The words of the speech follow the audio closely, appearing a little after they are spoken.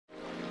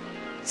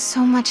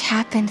So much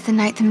happened the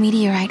night the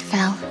meteorite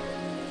fell.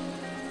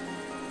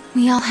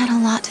 We all had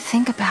a lot to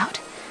think about.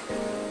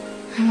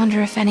 I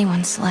wonder if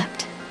anyone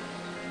slept.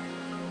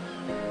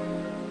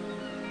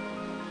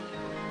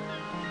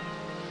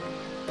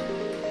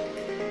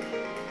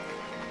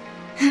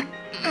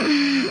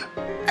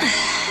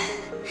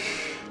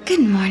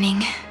 Good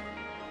morning.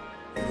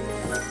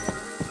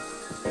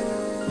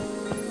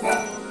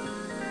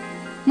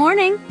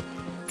 Morning.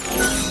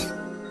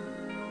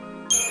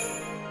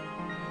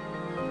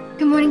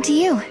 Good morning to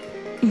you.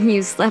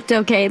 You slept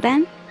okay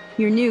then?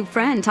 Your new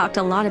friend talked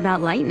a lot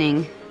about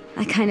lightning.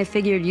 I kind of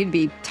figured you'd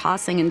be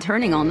tossing and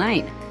turning all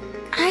night.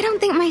 I don't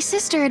think my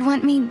sister'd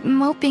want me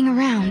moping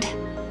around.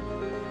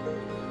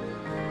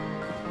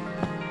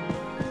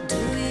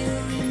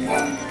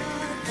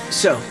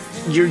 So,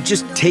 you're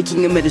just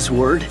taking him at his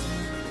word?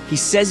 He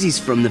says he's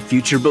from the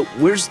future, but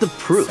where's the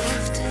proof?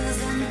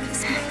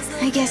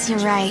 I guess you're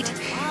right.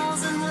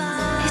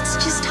 It's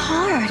just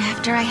hard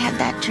after I had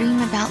that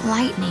dream about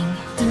lightning.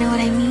 You know what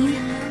I mean?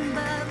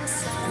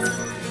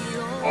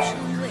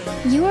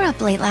 You were up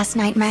late last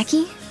night,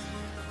 Mackie.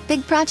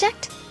 Big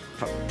project?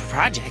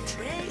 Project?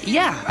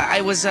 Yeah,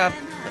 I was,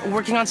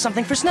 working on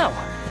something for Snow.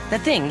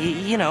 That thing,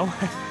 you know.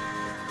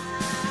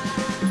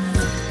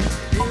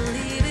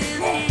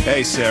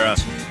 Hey, Serah.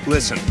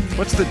 Listen,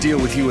 what's the deal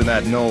with you and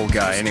that Noel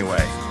guy,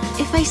 anyway?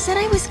 If I said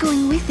I was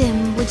going with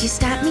him, would you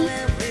stop me?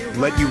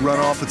 Let you run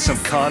off with some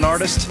con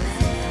artist?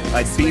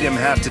 I'd beat him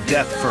half to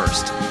death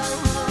first.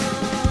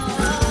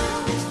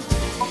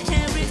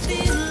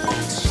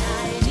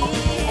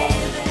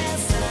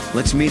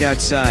 Let's meet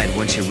outside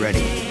once you're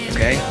ready,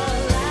 okay?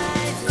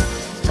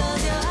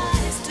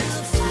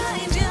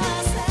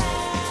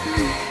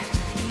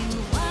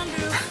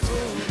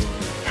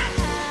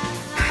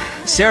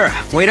 Serah,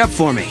 wait up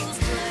for me.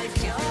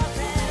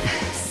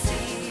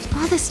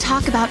 All this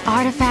talk about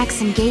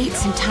artifacts and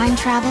gates and time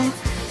travel,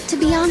 to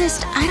be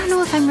honest, I don't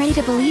know if I'm ready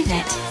to believe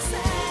it.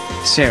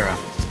 Serah,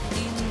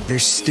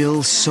 there's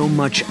still so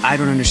much I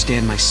don't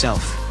understand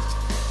myself.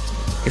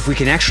 If we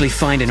can actually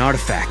find an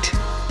artifact,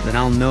 then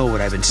I'll know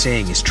what I've been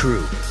saying is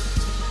true.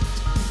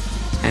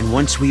 And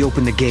once we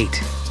open the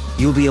gate,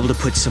 you'll be able to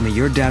put some of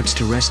your doubts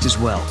to rest as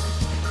well.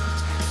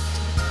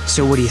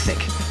 So what do you think?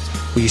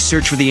 Will you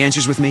search for the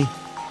answers with me?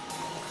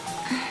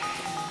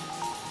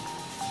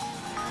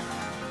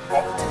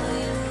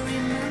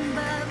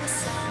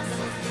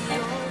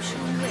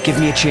 Give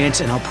me a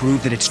chance and I'll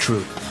prove that it's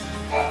true.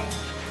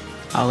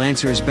 I'll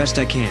answer as best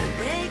I can.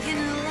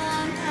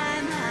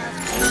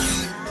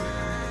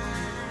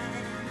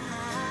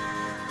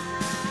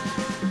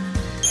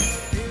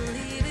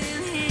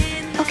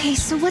 Okay,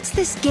 so what's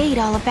this gate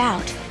all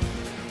about?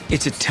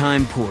 It's a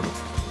time portal.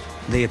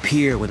 They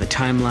appear when the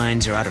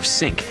timelines are out of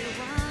sync.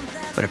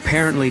 But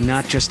apparently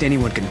not just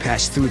anyone can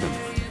pass through them.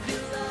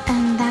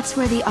 And that's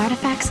where the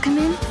artifacts come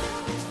in?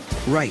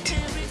 Right.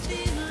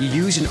 You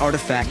use an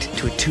artifact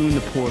to attune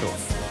the portal,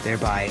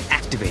 thereby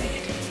activating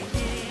it.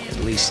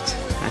 At least,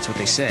 that's what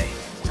they say.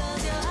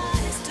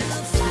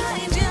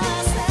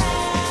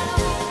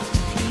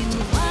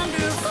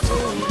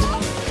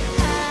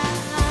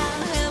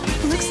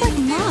 Looks like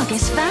Mog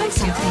has found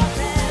something.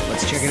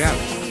 Let's check it out.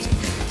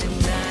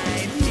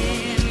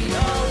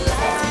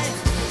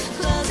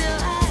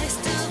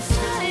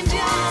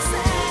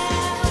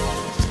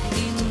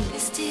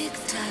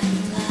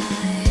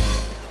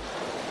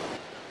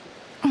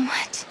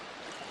 What?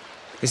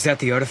 Is that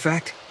the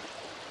artifact?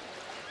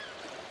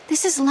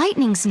 This is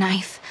Lightning's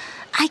knife.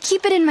 I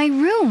keep it in my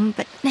room,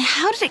 but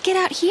how did it get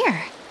out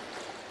here?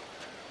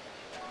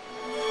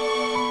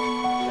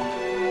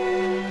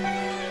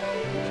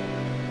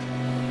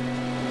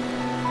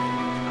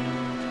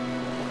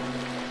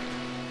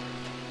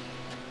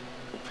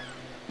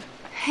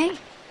 Hey,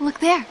 look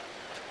there.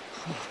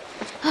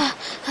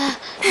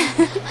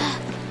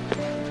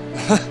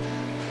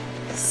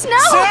 Snow!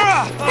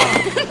 Serah!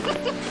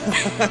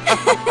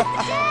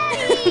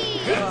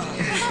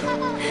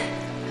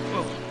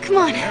 Come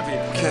on.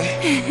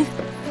 Okay.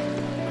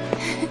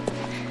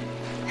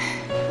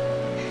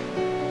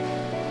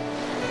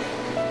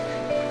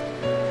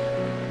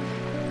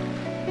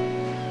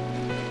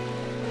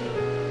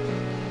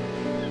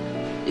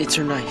 It's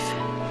her knife.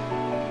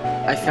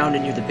 I found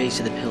it near the base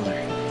of the pillar.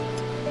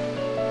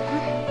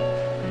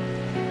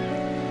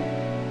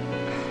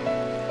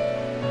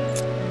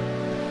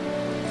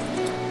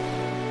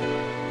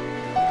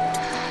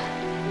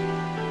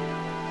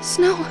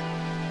 Snow.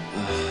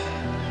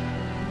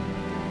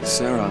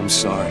 Serah, I'm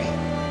sorry.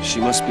 She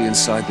must be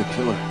inside the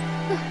pillar.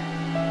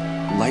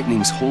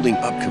 Lightning's holding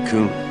up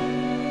Cocoon,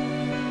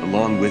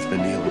 along with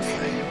Vanille and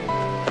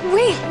Flame.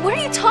 Wait, what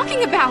are you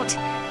talking about?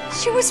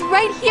 She was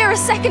right here a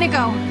second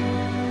ago.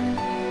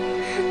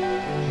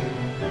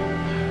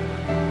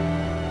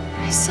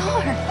 I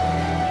saw her.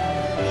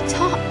 We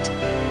talked.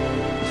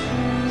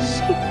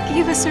 She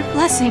gave us her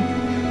blessing.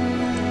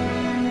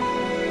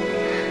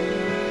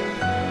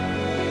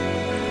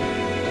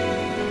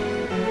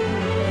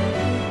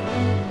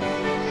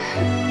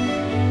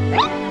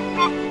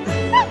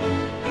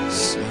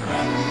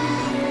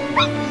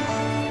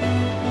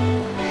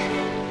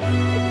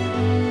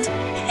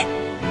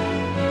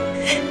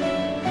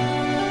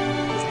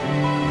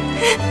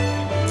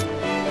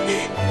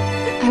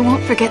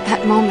 forget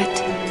that moment.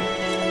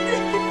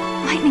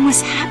 Lightning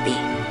was happy.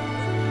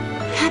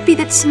 Happy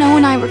that Snow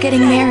and I were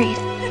getting married.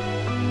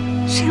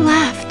 She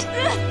laughed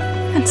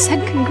and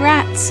said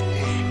congrats.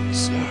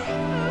 Serah.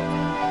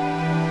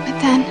 But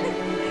then,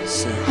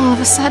 Serah. all of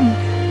a sudden,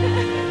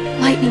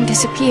 Lightning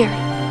disappeared.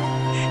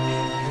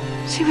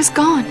 She was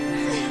gone,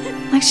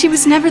 like she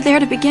was never there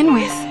to begin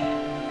with.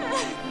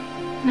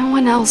 No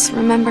one else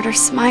remembered her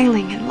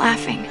smiling and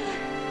laughing.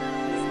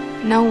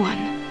 No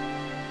one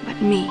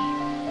but me.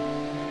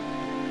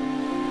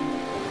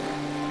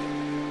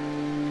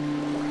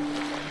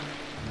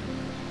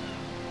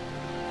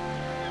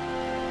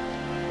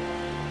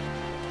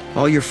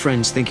 All your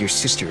friends think your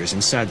sister is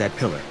inside that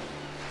pillar.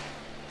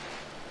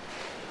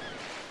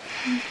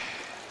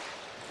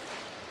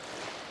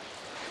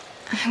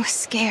 I was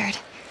scared.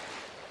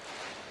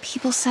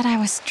 People said I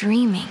was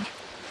dreaming.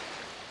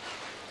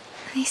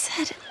 They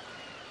said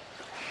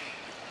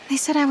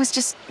I was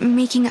just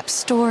making up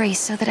stories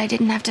so that I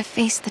didn't have to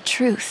face the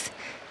truth.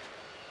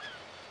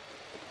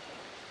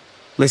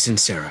 Listen,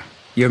 Serah.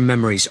 Your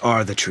memories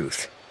are the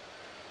truth.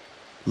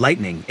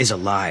 Lightning is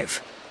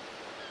alive.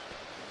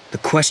 The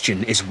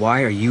question is,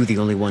 why are you the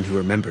only one who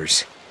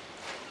remembers?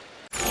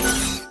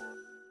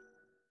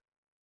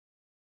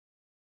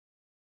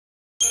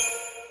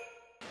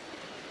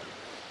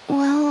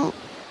 Well,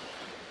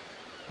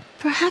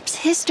 perhaps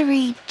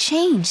history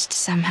changed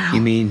somehow.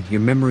 You mean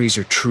your memories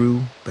are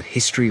true, but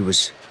history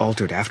was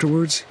altered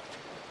afterwards?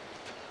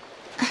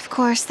 Of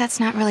course, that's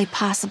not really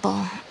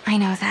possible. I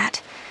know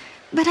that.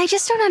 But I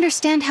just don't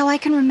understand how I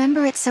can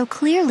remember it so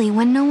clearly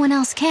when no one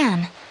else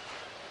can.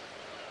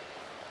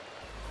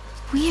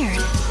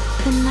 Weird.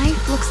 The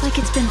knife looks like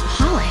it's been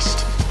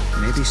polished.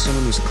 Maybe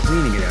someone was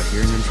cleaning it out here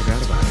and then forgot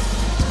about it.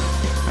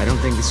 I don't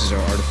think this is our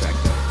artifact,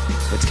 though.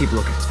 Let's keep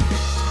looking.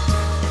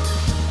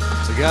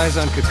 The guys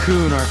on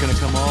Cocoon aren't gonna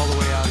come all the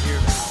way out here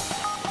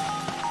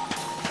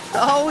now.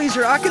 Always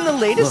rocking the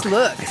latest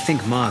look. I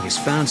think Mog has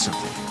found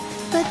something.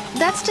 But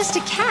that's just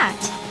a cat.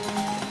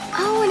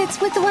 Oh, and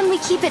it's with the one we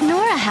keep at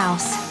Nora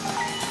House.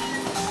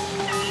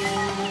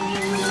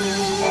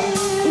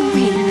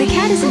 Wait, the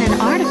cat isn't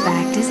an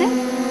artifact, is it?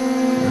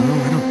 No,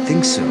 I don't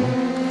think so.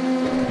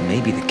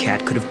 Maybe the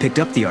cat could have picked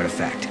up the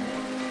artifact.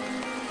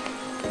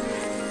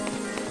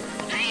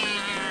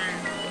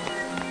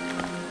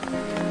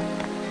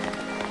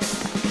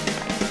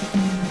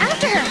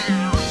 After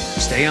her!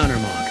 Stay on her,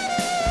 Mog.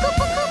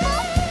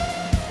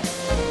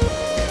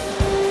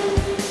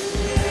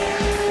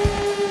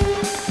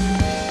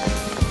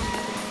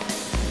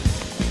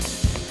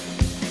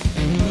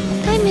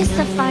 I miss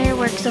the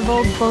fireworks of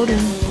old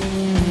Bodhum.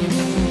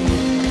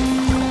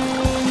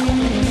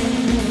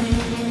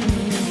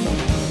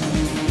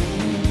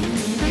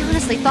 I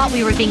honestly thought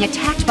we were being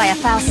attacked by a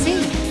foul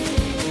sea.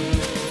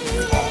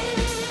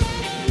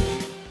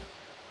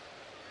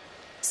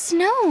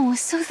 Snow,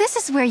 so this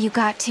is where you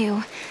got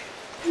to.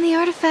 And the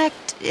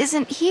artifact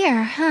isn't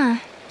here, huh?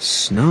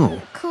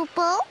 Snow?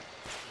 Kupo?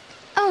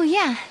 Oh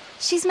yeah,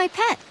 she's my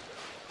pet.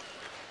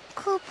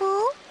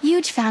 Kupo?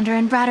 Yuge found her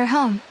and brought her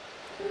home.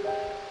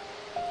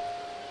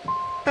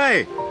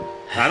 Hey,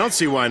 I don't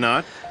see why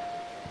not.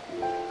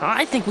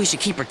 I think we should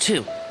keep her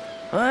too.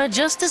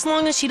 Just as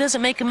long as she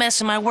doesn't make a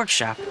mess in my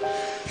workshop.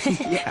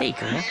 Hey,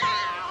 girl.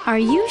 Are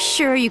you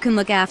sure you can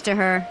look after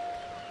her?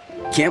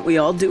 Can't we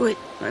all do it?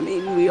 I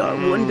mean, we are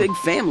one big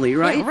family,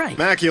 right? Yeah, right.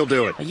 Mac, you'll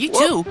do it. You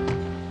too.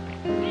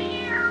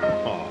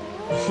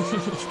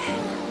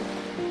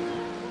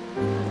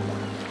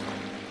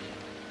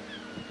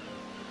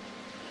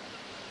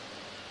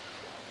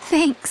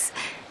 Thanks.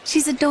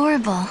 She's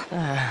adorable.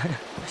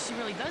 She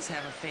really does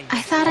have a favorite.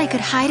 I thought I could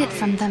hide it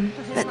from them,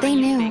 but they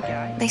knew.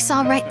 They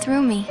saw right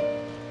through me.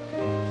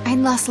 I'd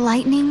lost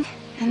Lightning,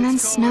 and then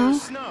Snow.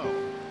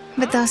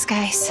 But those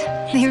guys,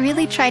 they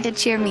really tried to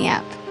cheer me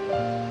up.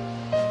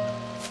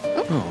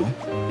 Oh.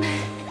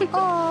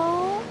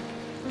 Oh.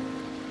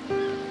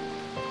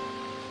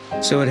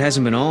 So it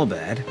hasn't been all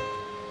bad.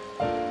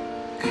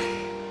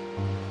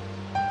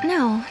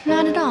 No,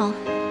 not at all.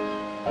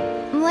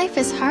 Life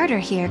is harder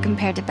here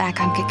compared to back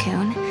on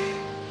Cocoon.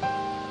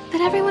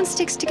 But everyone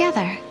sticks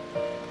together.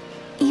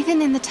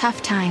 Even in the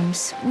tough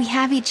times, we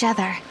have each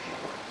other.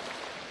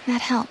 That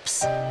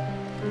helps.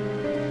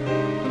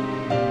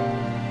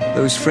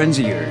 Those friends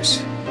of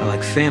yours are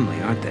like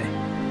family, aren't they?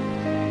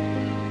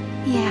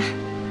 Yeah.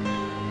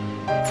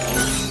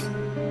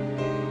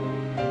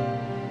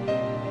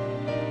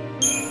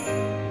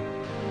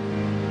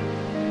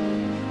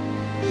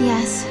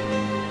 Yes.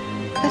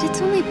 But it's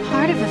only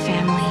part of a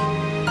family.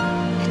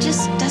 It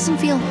just doesn't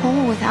feel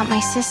whole without my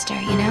sister,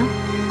 you know?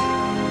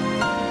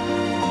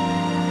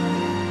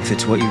 If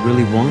it's what you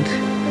really want,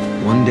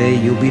 one day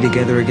you'll be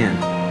together again.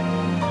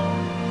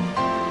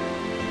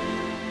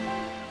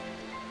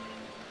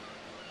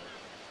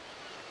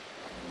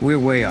 We're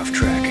way off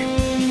track.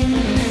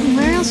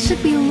 Where else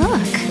should we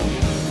look?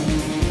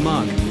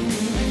 Mog,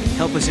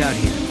 help us out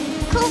here.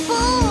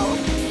 Kupo!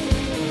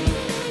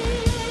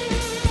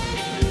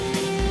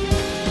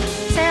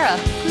 Serah,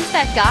 who's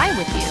that guy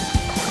with you?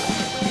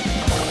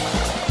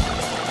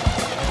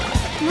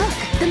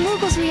 Look,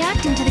 Moogle's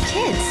reacting to the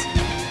kids.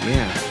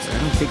 Yeah, but I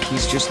don't think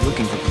he's just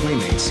looking for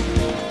playmates.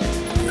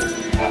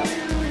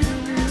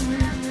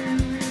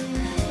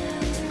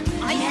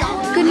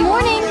 Good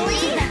morning.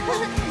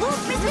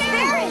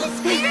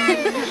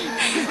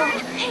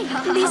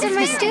 These are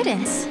my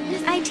students.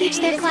 I teach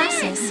their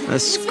classes. A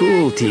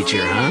school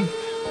teacher, huh?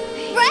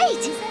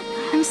 Right!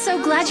 I'm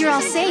so glad you're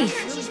all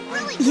safe.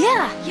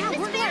 Yeah.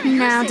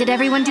 Now, did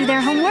everyone do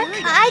their homework?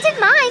 I did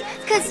mine,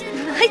 because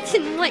I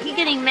didn't want you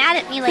getting mad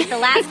at me like the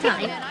last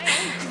time.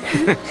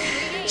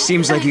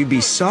 Seems like you'd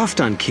be soft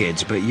on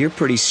kids, but you're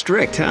pretty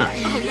strict, huh?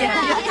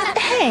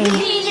 Hey,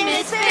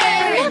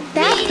 not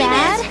that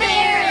bad.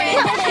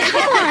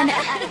 Come on.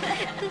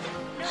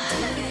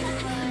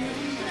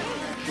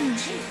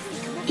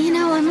 You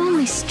know, I'm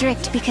only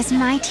strict because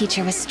my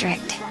teacher was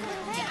strict.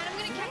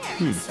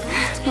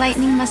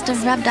 Lightning must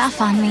have rubbed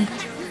off on me.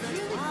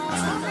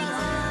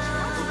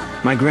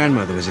 My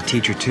grandmother was a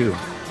teacher, too.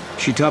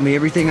 She taught me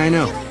everything I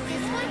know.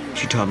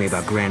 She taught me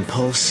about Grand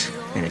Pulse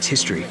and its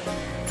history.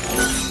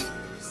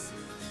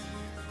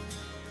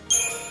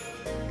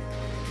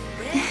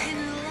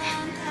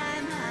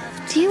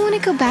 Do you want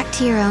to go back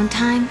to your own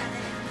time?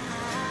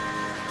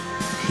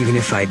 Even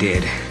if I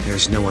did,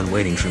 there's no one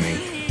waiting for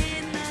me.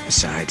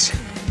 Besides,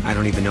 I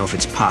don't even know if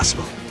it's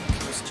possible.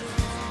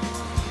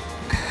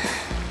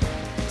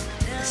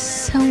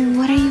 So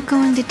what are you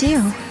going to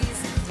do?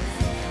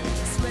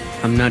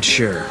 I'm not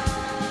sure.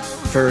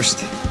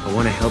 First, I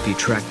want to help you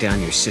track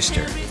down your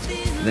sister.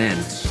 Then,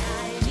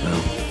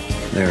 well,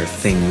 there are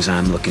things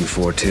I'm looking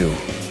for too.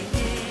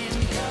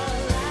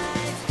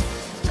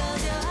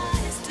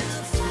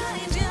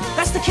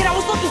 That's the kid I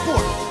was looking for!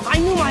 I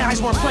knew my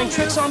eyes weren't playing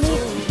tricks on me!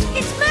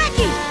 It's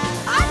Mackie!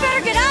 I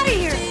better get out of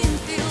here!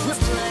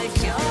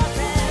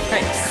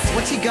 Hey,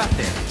 what's he got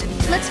there?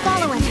 Let's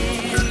follow him.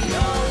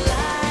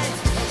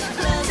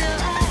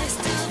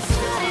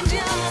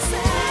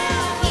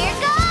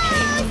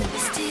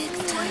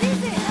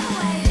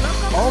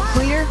 All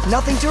clear,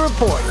 nothing to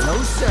report, no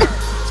sir.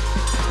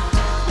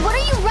 What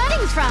are you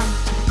running from?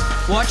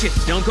 Watch it,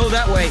 don't go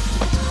that way.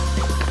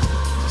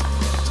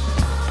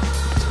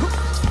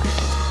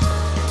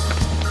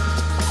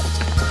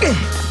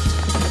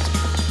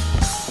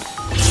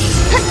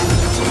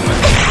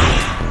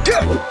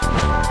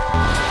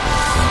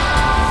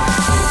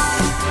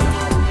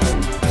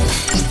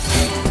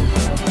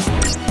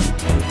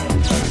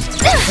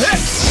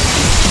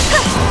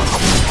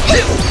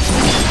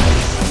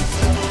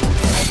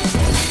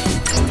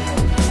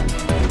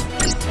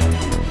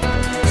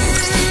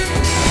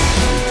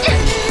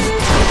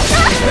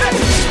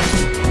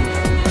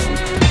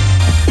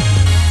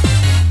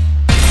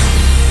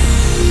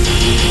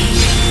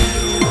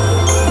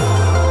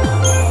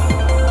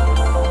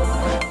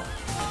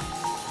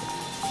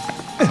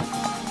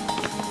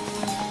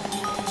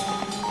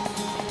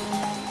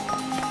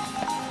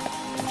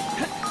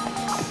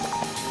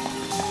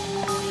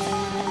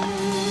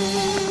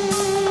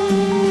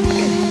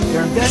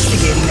 They're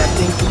investigating that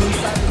thing from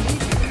inside the meeting.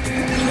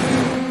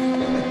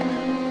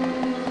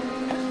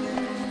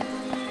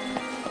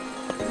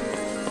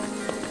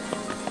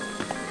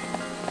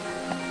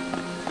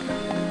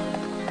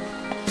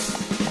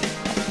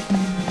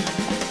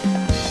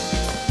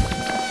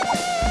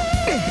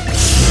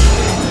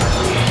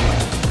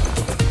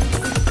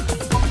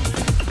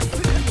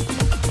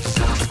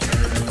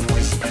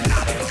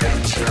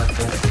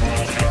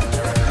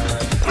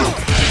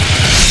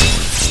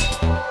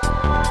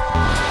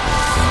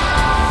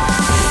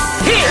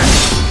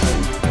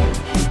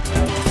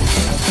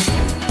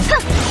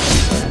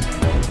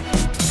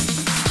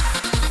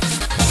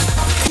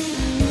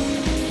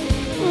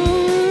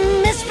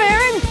 Miss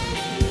Farron?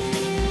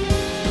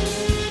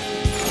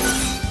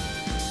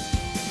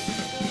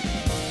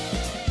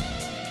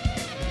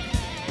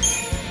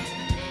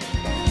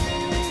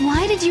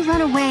 Why did you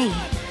run away?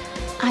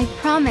 I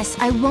promise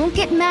I won't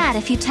get mad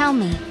if you tell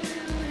me.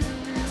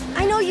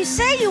 I know you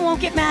say you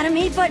won't get mad at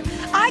me, but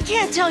I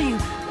can't tell you.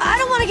 I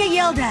don't want to get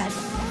yelled at.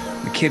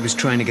 The kid was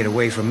trying to get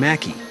away from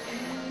Mackie.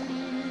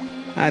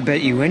 I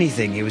bet you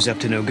anything he was up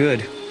to no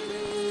good.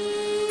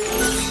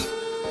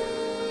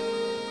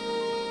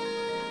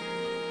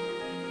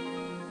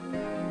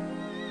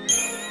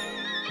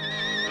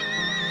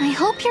 I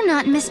hope you're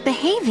not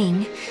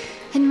misbehaving.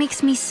 It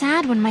makes me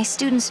sad when my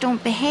students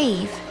don't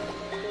behave.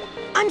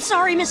 I'm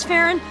sorry, Miss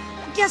Farron.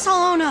 Guess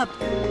I'll own up.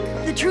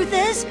 The truth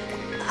is,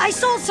 I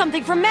sold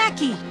something for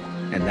Mackie.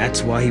 And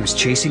that's why he was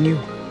chasing you?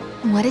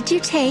 What did you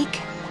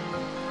take?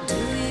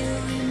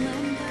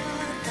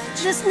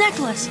 This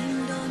necklace.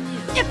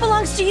 It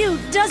belongs to you,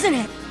 doesn't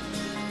it?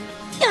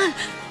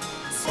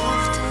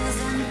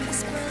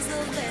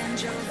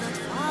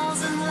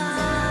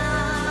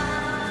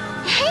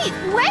 Hey,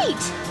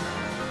 wait!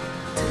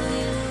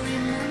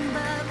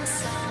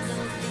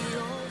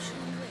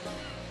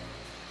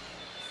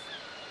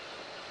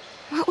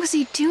 What was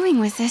he doing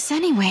with this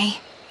anyway?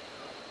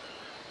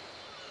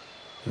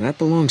 That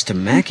belongs to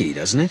Mackie,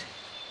 doesn't it?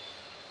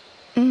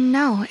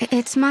 No,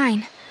 it's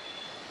mine.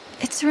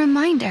 It's a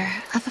reminder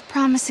of a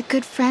promise a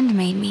good friend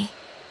made me.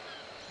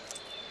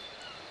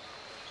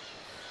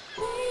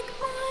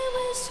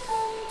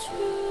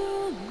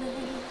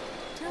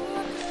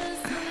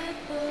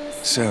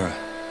 Serah,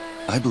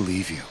 I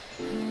believe you.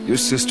 Your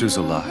sister's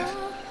alive.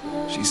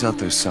 She's out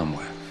there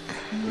somewhere.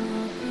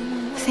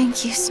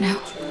 Thank you, Snow.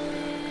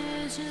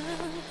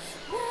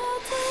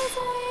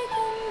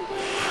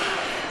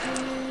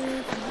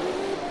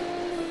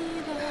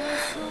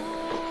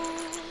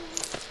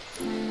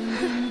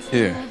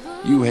 Here,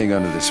 you hang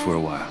on to this for a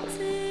while.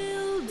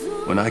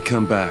 When I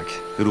come back,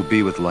 it'll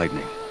be with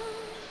Lightning.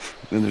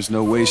 Then there's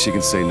no way she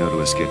can say no to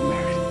us getting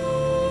married.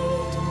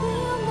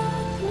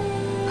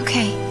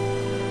 Okay.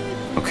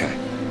 Okay.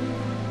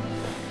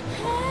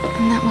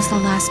 And that was the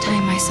last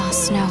time I saw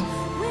Snow.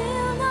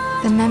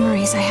 The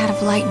memories I had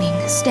of Lightning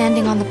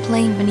standing on the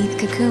plain beneath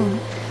Cocoon.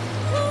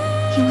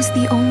 He was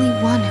the only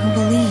one who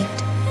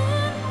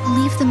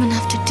believed them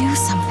enough to do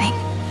something.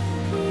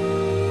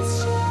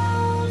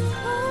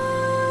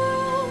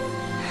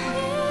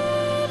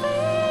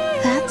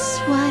 That's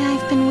why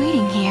I've been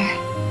waiting here.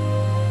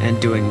 And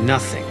doing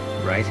nothing,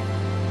 right?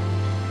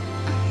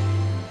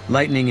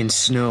 Lightning and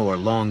Snow are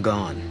long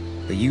gone,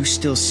 but you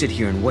still sit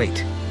here and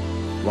wait.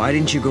 Why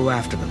didn't you go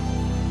after them?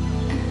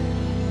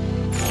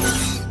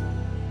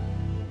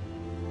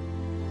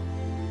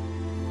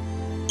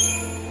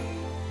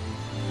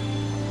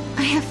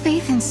 I have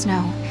faith in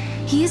Snow.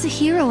 He is a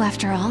hero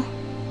after all.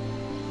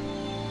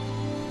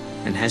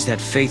 And has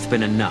that faith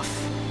been enough?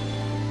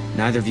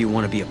 Neither of you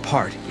want to be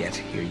apart, yet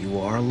here you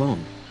are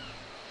alone.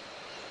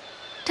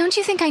 Don't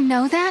you think I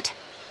know that?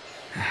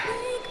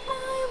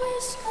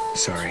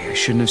 Sorry, I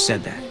shouldn't have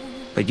said that.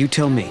 But you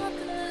tell me,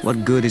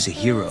 what good is a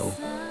hero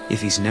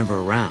if he's never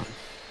around?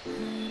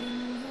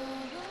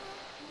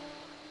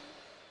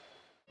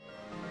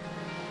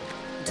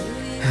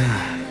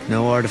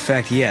 No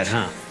artifact yet,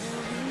 huh?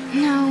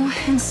 No,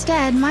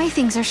 instead, my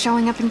things are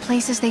showing up in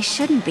places they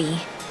shouldn't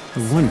be.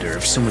 I wonder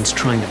if someone's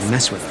trying to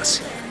mess with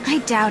us. I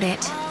doubt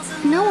it.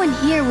 No one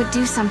here would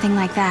do something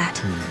like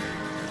that.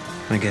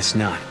 I guess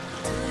not.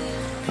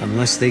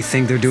 Unless they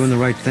think they're doing the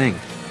right thing.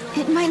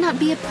 It might not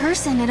be a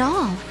person at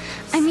all.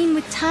 I mean,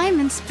 with time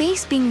and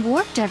space being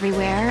warped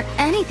everywhere,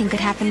 anything could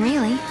happen,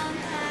 really.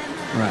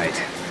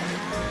 Right.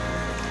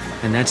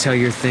 And that's how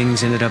your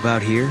things ended up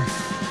out here?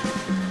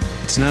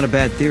 It's not a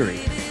bad theory.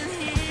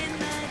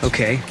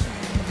 Okay,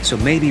 so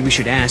maybe we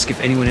should ask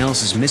if anyone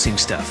else is missing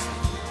stuff.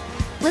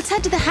 Let's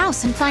head to the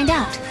house and find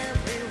out.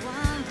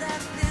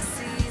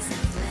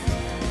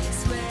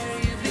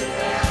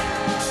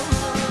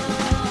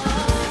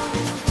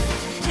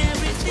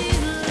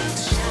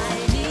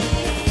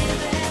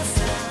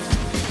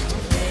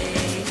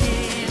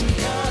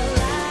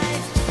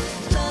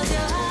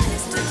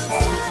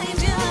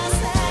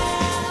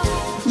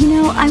 You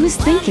know, I was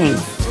thinking,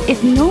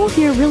 if Noel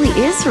here really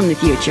is from the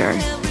future,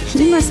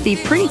 he must be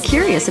pretty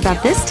curious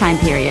about this time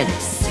period.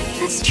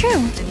 That's true.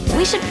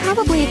 We should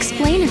probably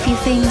explain a few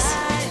things.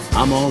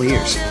 I'm all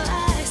ears.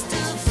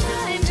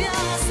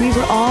 We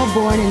were all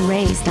born and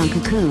raised on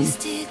Cocoon,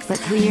 but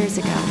 3 years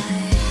ago,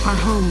 our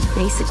home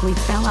basically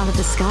fell out of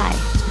the sky.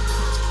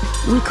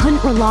 We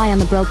couldn't rely on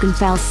the broken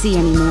foul sea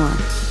anymore.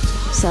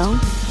 So,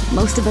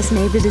 most of us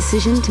made the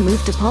decision to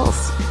move to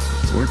Pulse.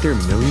 Weren't there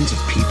millions of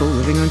people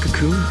living on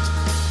Cocoon?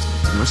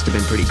 It must have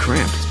been pretty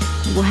cramped.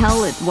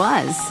 Well, it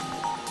was.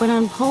 But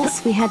on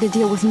Pulse, we had to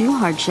deal with new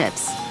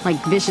hardships,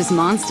 like vicious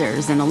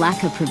monsters and a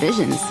lack of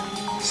provisions.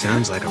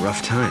 Sounds like a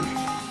rough time.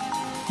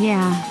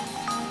 Yeah.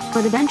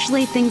 But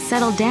eventually things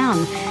settled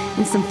down,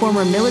 and some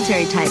former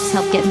military types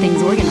helped get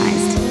things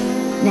organized.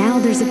 Now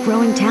there's a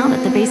growing town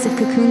at the base of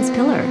Cocoon's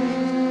pillar.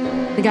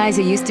 The guys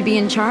who used to be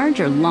in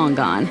charge are long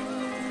gone.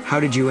 How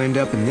did you end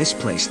up in this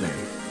place, then?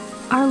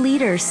 Our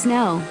leader,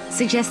 Snow,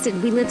 suggested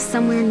we live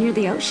somewhere near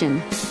the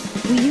ocean.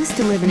 We used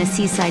to live in a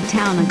seaside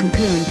town on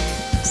Cocoon,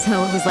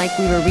 so it was like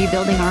we were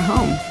rebuilding our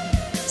home.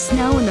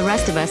 Snow and the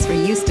rest of us were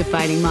used to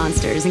fighting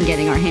monsters and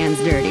getting our hands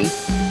dirty.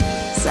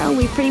 So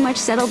we pretty much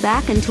settled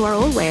back into our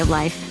old way of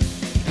life.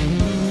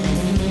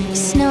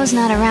 Snow's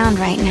not around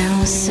right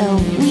now, so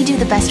we do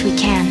the best we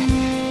can.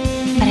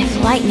 But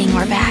if Lightning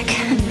were back,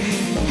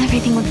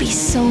 everything would be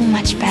so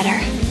much better.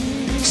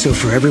 So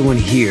for everyone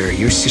here,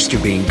 your sister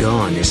being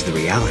gone is the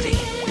reality.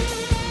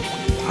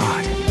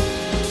 Odd.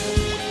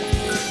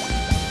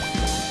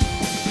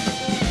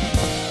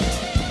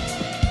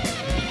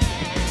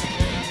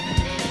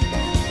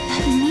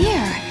 That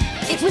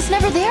mirror, it was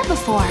never there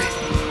before.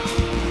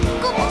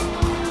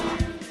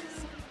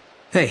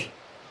 Hey,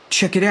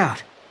 check it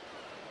out.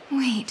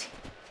 Wait.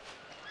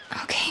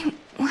 Okay,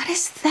 what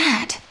is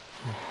that?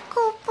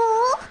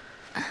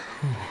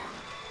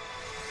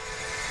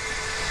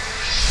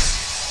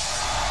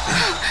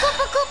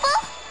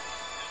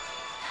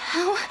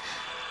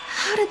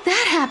 How did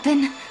that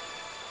happen?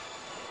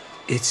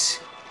 It's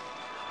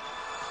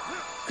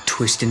a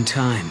twist in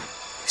time.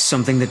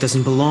 Something that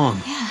doesn't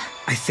belong. Yeah.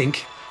 I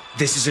think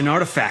this is an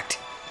artifact.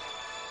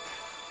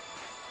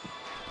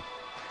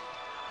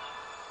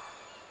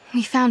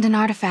 We found an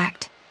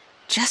artifact,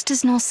 just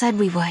as Noel said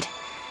we would.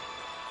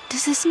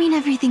 Does this mean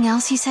everything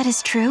else he said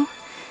is true?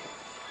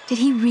 Did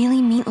he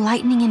really meet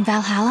Lightning in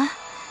Valhalla?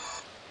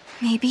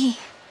 Maybe.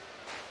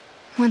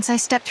 Once I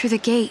step through the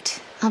gate,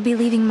 I'll be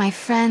leaving my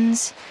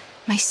friends,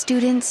 my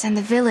students, and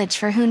the village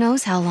for who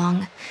knows how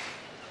long.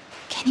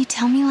 Can you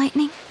tell me,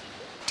 Lightning?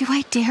 Do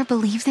I dare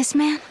believe this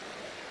man?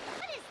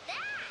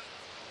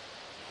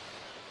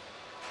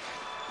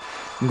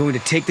 I'm going to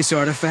take this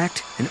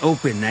artifact and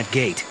open that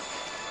gate.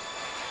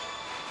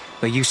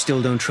 But you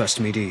still don't trust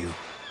me, do you?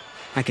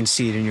 I can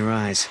see it in your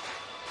eyes.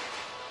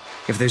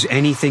 If there's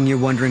anything you're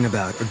wondering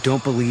about or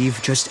don't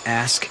believe, just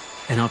ask,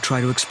 and I'll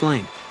try to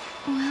explain.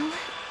 Well,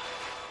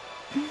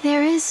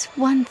 there is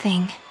one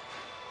thing.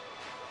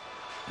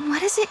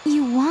 What is it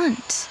you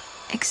want,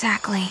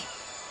 exactly?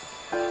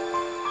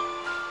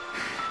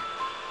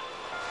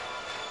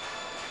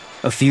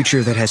 A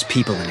future that has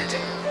people in it.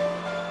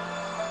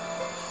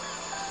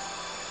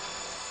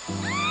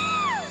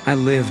 I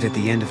lived at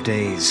the end of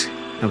days.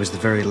 I was the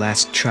very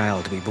last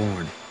child to be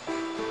born.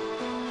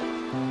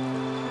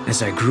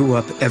 As I grew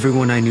up,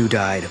 everyone I knew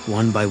died,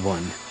 one by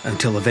one,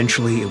 until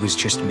eventually it was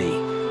just me.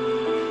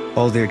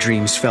 All their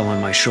dreams fell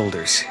on my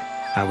shoulders.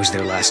 I was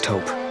their last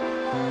hope.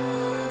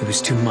 It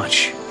was too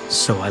much,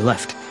 so I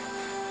left.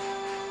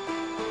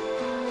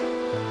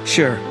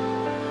 Sure,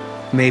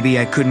 maybe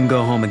I couldn't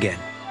go home again.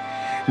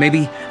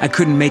 Maybe I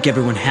couldn't make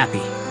everyone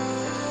happy.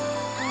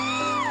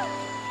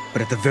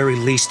 But at the very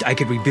least, I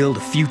could rebuild a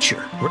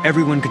future where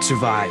everyone could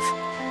survive.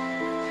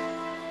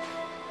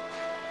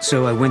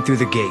 So I went through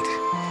the gate.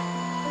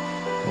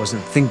 I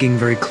wasn't thinking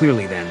very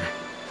clearly then.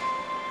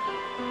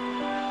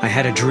 I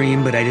had a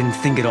dream, but I didn't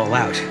think it all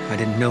out. I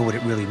didn't know what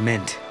it really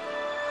meant.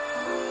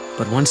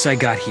 But once I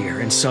got here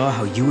and saw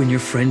how you and your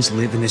friends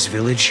live in this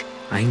village,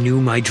 I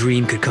knew my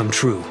dream could come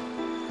true.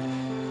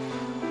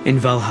 In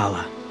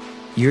Valhalla,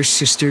 your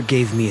sister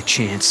gave me a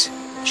chance.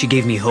 She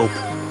gave me hope.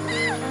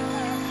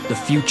 The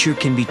future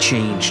can be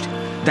changed.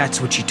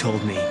 That's what she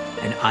told me,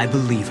 and I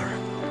believe her.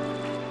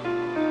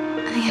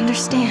 I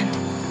understand.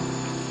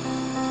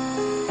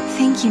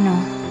 Thank you,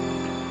 Noel.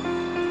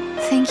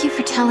 Thank you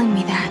for telling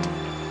me that.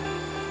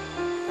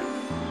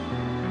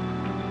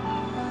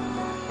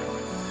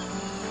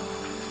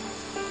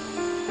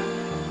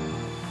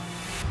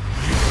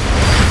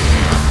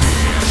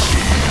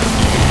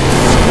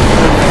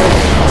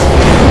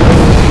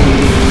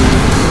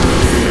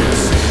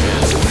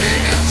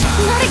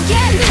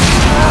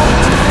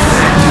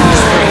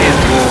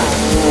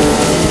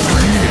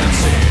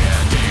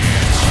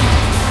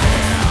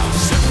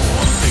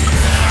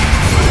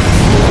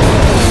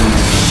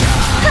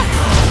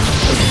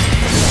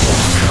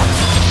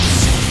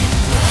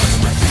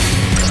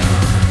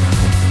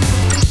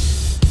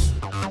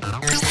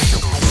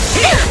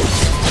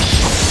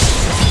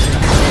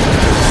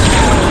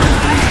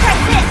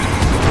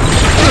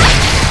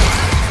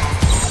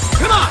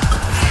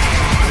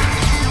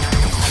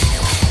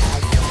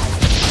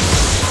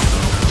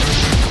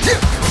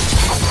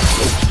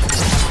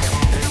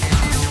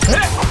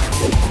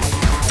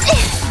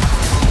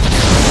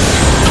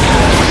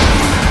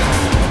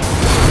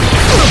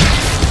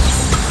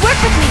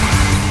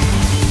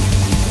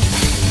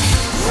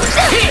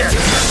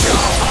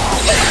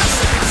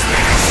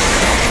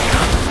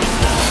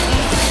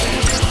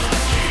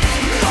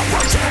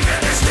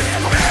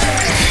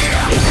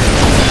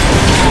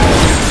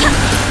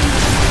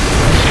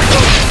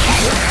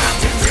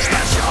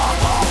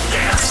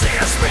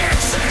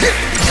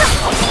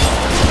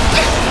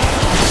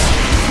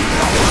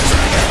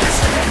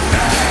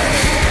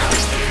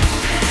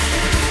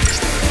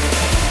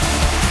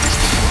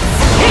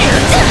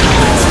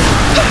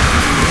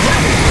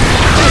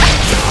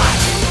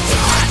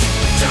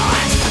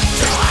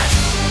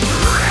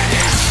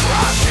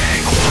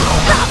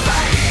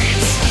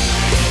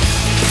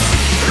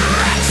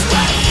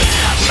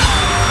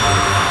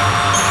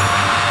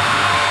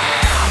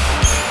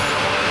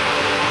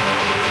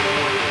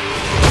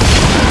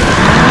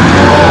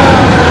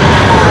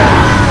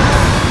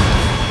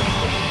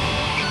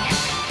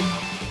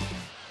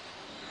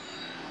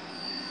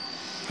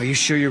 Are you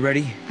sure you're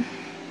ready?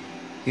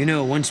 You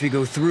know, once we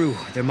go through,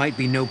 there might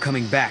be no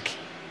coming back.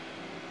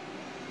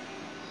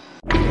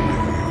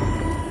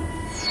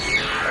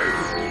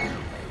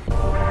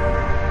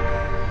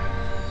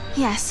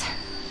 Yes,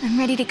 I'm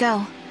ready to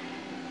go.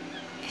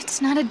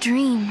 It's not a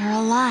dream or a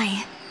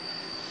lie.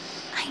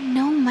 I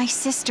know my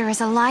sister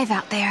is alive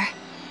out there.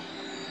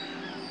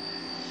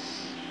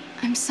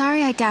 I'm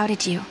sorry I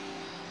doubted you.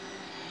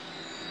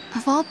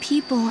 Of all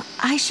people,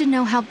 I should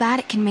know how bad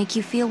it can make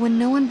you feel when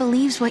no one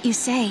believes what you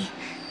say.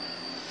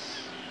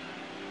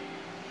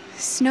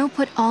 Snow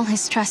put all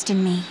his trust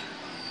in me.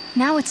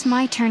 Now it's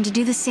my turn to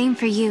do the same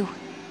for you.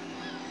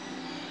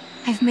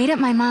 I've made up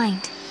my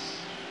mind.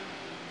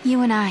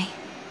 You and I.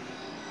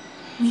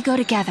 We go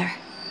together.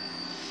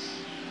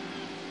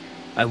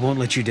 I won't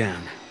let you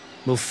down.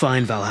 We'll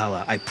find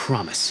Valhalla, I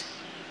promise.